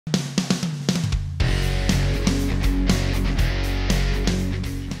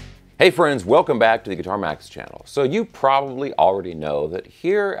Hey friends, welcome back to the Guitar Max channel. So you probably already know that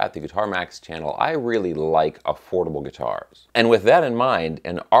here at the Guitar Max channel, I really like affordable guitars. And with that in mind,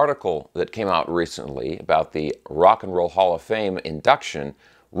 an article that came out recently about the Rock and Roll Hall of Fame induction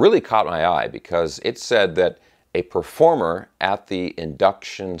really caught my eye because it said that a performer at the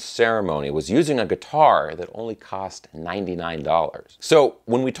induction ceremony was using a guitar that only cost $99. So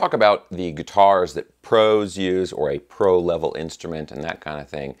when we talk about the guitars that pros use or a pro level instrument and that kind of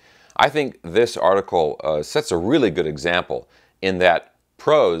thing, I think this article sets a really good example in that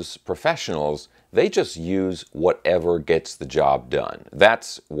pros, professionals, they just use whatever gets the job done.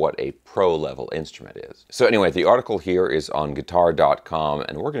 That's what a pro-level instrument is. So anyway, the article here is on guitar.com,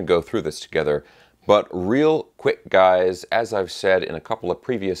 and we're going to go through this together. But real quick, guys, as I've said in a couple of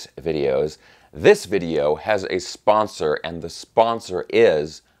previous videos, this video has a sponsor, and the sponsor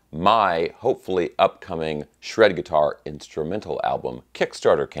is my hopefully upcoming shred guitar instrumental album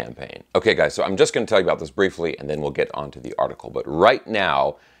Kickstarter campaign. Okay guys, so I'm just going to tell you about this briefly and then we'll get on to the article. But right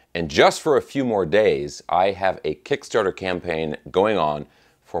now, and just for a few more days, I have a Kickstarter campaign going on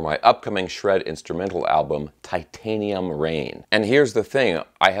for my upcoming shred instrumental album Titanium Rain. And here's the thing,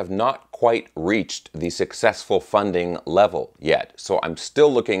 I have not quite reached the successful funding level yet, so I'm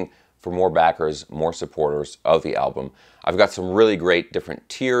still looking for more backers, more supporters of the album. I've got some really great different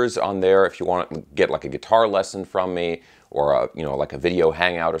tiers on there if you want to get like a guitar lesson from me or like a video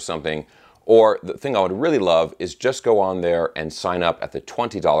hangout or something. Or the thing I would really love is just go on there and sign up at the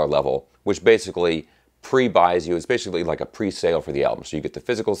 $20 level, which basically pre-buys you. It's basically like a pre-sale for the album. So you get the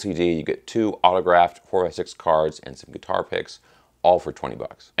physical CD, you get 2 autographed 4x6 cards and some guitar picks, all for 20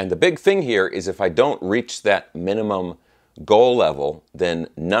 bucks. And the big thing here is if I don't reach that minimum goal level, then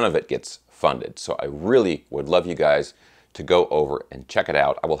none of it gets funded. So I really would love you guys to go over and check it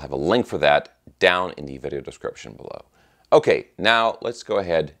out. I will have a link for that down in the video description below. Okay, now let's go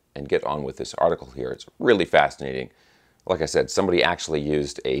ahead and get on with this article here. It's really fascinating. Like I said, somebody actually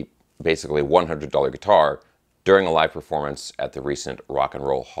used a basically $100 guitar during a live performance at the recent Rock and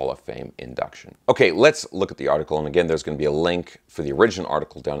Roll Hall of Fame induction. Okay, let's look at the article. And again, there's going to be a link for the original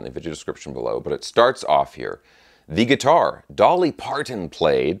article down in the video description below. But it starts off here. The guitar Dolly Parton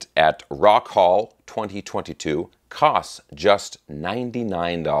played at Rock Hall 2022 costs just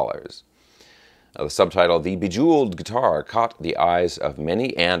 $99. The subtitle, The Bejeweled Guitar Caught the Eyes of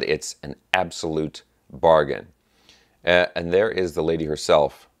Many, and it's an absolute bargain. And there is the lady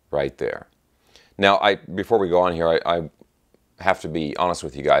herself right there. Now, before we go on here, I have to be honest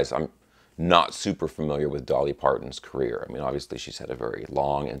with you guys. I'm not super familiar with Dolly Parton's career. I mean, obviously she's had a very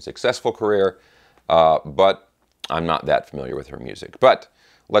long and successful career, but I'm not that familiar with her music. But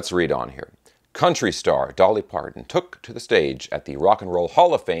let's read on here. Country star Dolly Parton took to the stage at the Rock and Roll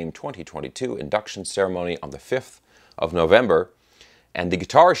Hall of Fame 2022 induction ceremony on the 5th of November, and the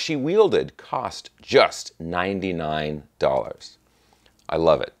guitar she wielded cost just $99. I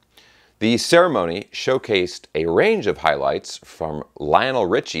love it. The ceremony showcased a range of highlights from Lionel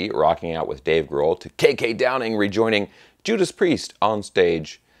Richie rocking out with Dave Grohl to KK Downing rejoining Judas Priest on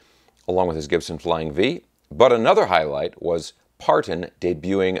stage along with his Gibson Flying V. But another highlight was Parton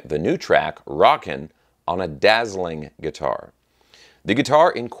debuting the new track, Rockin', on a dazzling guitar. The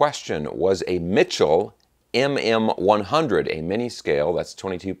guitar in question was a Mitchell MM100, a mini scale, that's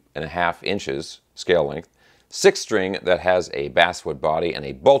 22.5 inches scale length, 6-string that has a basswood body and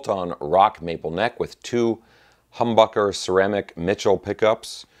a bolt-on rock maple neck with 2 humbucker ceramic Mitchell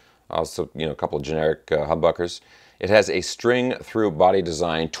pickups, also a couple of generic humbuckers. It has a string-through body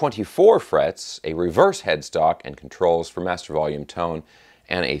design, 24 frets, a reverse headstock, and controls for master volume, tone,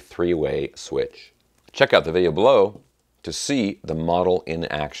 and a 3-way switch. Check out the video below to see the model in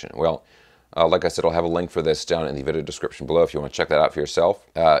action. Well, like I said, I'll have a link for this down in the video description below if you want to check that out for yourself.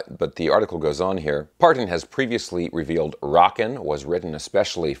 But the article goes on here. Parton has previously revealed Rockin' was written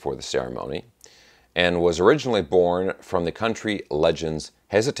especially for the ceremony and was originally born from the country legend's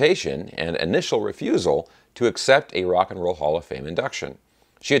hesitation and initial refusal to accept a Rock and Roll Hall of Fame induction.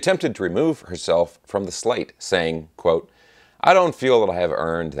 She attempted to remove herself from the slate, saying, quote, "I don't feel that I have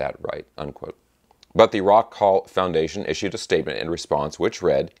earned that right," unquote. But the Rock Hall Foundation issued a statement in response which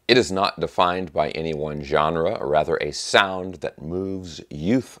read, "It is not defined by any one genre, or rather a sound that moves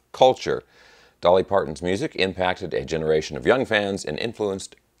youth culture. Dolly Parton's music impacted a generation of young fans and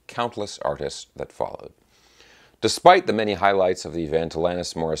influenced countless artists that followed." Despite the many highlights of the event,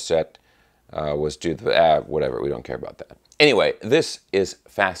 Alanis Morissette was due to whatever, we don't care about that. Anyway, this is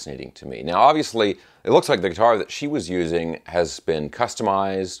fascinating to me. Now, obviously, it looks like the guitar that she was using has been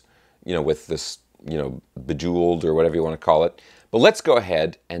customized, with this, bejeweled or whatever you want to call it. But let's go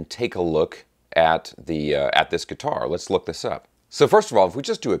ahead and take a look at this guitar. Let's look this up. So first of all, if we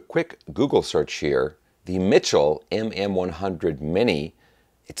just do a quick Google search here, the Mitchell MM100 Mini,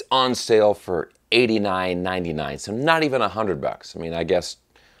 it's on sale for $89.99, so not even $100. I mean, I guess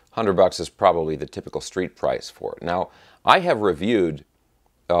 $100 is probably the typical street price for it. Now, I have reviewed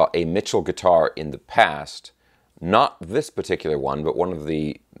a Mitchell guitar in the past, not this particular one, but one of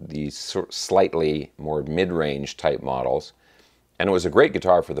the sort of slightly more mid-range type models, and it was a great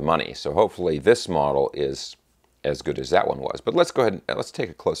guitar for the money. So hopefully this model is as good as that one was. But let's go ahead and let's take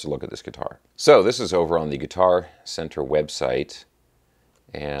a closer look at this guitar. So this is over on the Guitar Center website,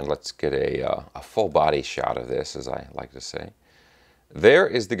 and let's get a full body shot of this, as I like to say. There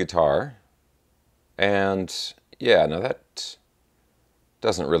is the guitar, and yeah, now that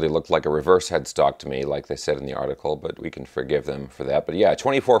doesn't really look like a reverse headstock to me, like they said in the article, but we can forgive them for that. But yeah,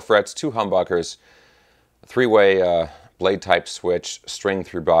 24 frets, 2 humbuckers, 3-way blade type switch, string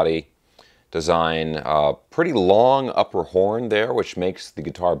through body design, pretty long upper horn there, which makes the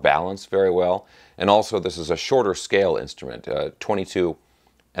guitar balance very well. And also this is a shorter scale instrument,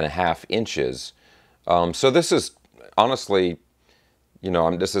 22.5 inches. So this is honestly, you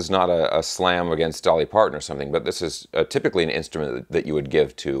know, this is not a slam against Dolly Parton or something, but this is typically an instrument that you would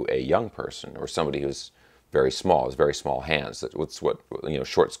give to a young person or somebody who's very small, has very small hands. That's what, you know,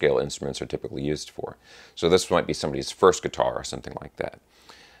 short scale instruments are typically used for. So this might be somebody's first guitar or something like that.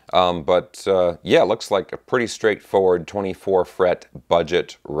 Yeah, looks like a pretty straightforward 24 fret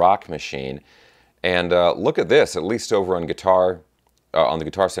budget rock machine. And look at this, at least over on on the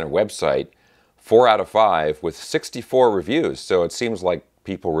Guitar Center website, 4 out of 5 with 64 reviews. So it seems like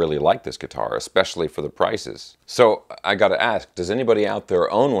people really like this guitar, especially for the prices. So I gotta ask, does anybody out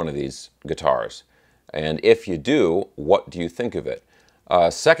there own one of these guitars? And if you do, what do you think of it?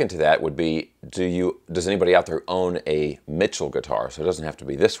 Second to that would be, does anybody out there own a Mitchell guitar? So it doesn't have to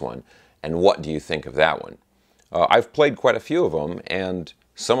be this one. And what do you think of that one? I've played quite a few of them, and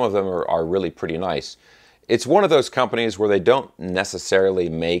some of them are really pretty nice. It's one of those companies where they don't necessarily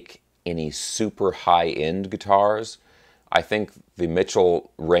make any super high-end guitars. I think the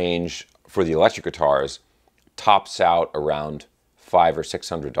Mitchell range for the electric guitars tops out around $500 or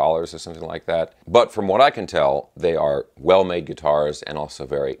 $600 or something like that. But from what I can tell, they are well-made guitars and also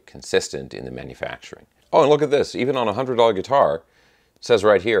very consistent in the manufacturing. Oh, and look at this. Even on a $100 guitar, it says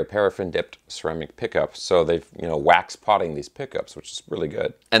right here, paraffin-dipped ceramic pickups. So they've, you know, wax potting these pickups, which is really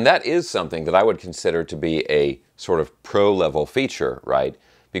good. And that is something that I would consider to be a sort of pro-level feature, right?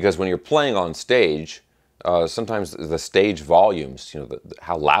 Because when you're playing on stage, sometimes the stage volumes, you know,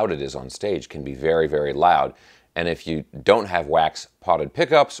 how loud it is on stage can be very, very loud. And if you don't have wax potted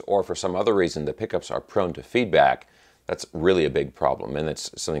pickups, or for some other reason the pickups are prone to feedback, that's really a big problem. And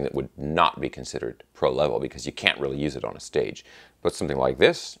it's something that would not be considered pro level because you can't really use it on a stage. But something like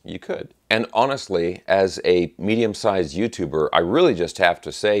this, you could. And honestly, as a medium-sized YouTuber, I really just have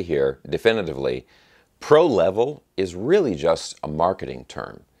to say here definitively, pro level is really just a marketing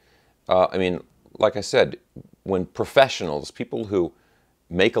term. I mean, like I said, when professionals, people who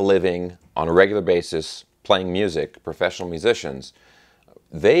make a living on a regular basis playing music, professional musicians,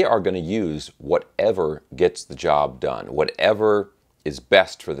 they are going to use whatever gets the job done, whatever is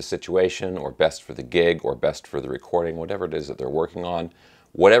best for the situation or best for the gig or best for the recording, whatever it is that they're working on,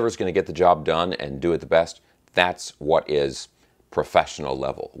 whatever's going to get the job done and do it the best, that's what is professional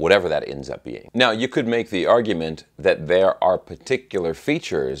level, whatever that ends up being. Now, you could make the argument that there are particular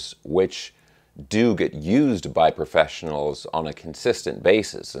features which do get used by professionals on a consistent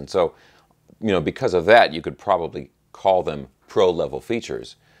basis, and so, you know, because of that, you could probably call them pro-level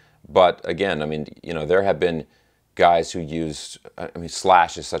features. But again, I mean, you know, there have been guys who used, I mean,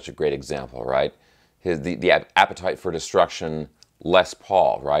 Slash is such a great example, right? The Appetite for Destruction Les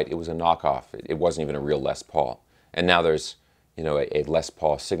Paul, right? It was a knockoff. It wasn't even a real Les Paul. And now there's, you know, a Les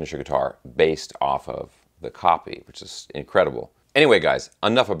Paul signature guitar based off of the copy, which is incredible. Anyway, guys,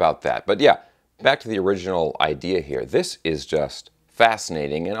 enough about that. But yeah, back to the original idea here. This is just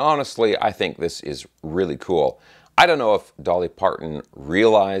fascinating, and honestly, I think this is really cool. I don't know if Dolly Parton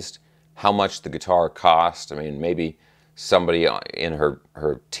realized how much the guitar cost. I mean, maybe somebody in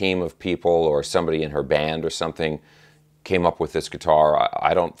her team of people or somebody in her band or something came up with this guitar.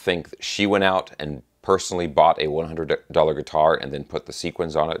 I don't think she went out and personally bought a $100 guitar and then put the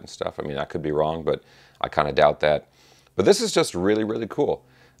sequins on it and stuff. I mean, I could be wrong, but I kind of doubt that. But this is just really, really cool.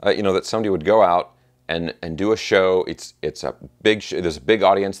 You know, that somebody would go out and do a show. It's a big show. There's a big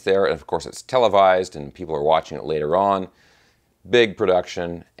audience there, and of course it's televised and people are watching it later on. Big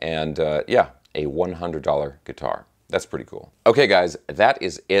production, and yeah, a $100 guitar. That's pretty cool. Okay guys, that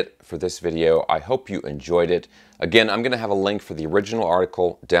is it for this video. I hope you enjoyed it. Again, I'm gonna have a link for the original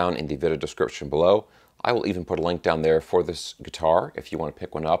article down in the video description below. I will even put a link down there for this guitar if you want to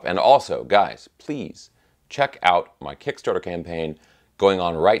pick one up. And also, guys, please check out my Kickstarter campaign going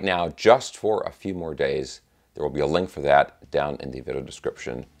on right now just for a few more days. There will be a link for that down in the video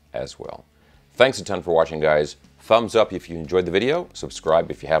description as well. Thanks a ton for watching, guys. Thumbs up if you enjoyed the video,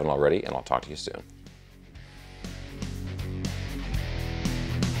 subscribe if you haven't already, and I'll talk to you soon.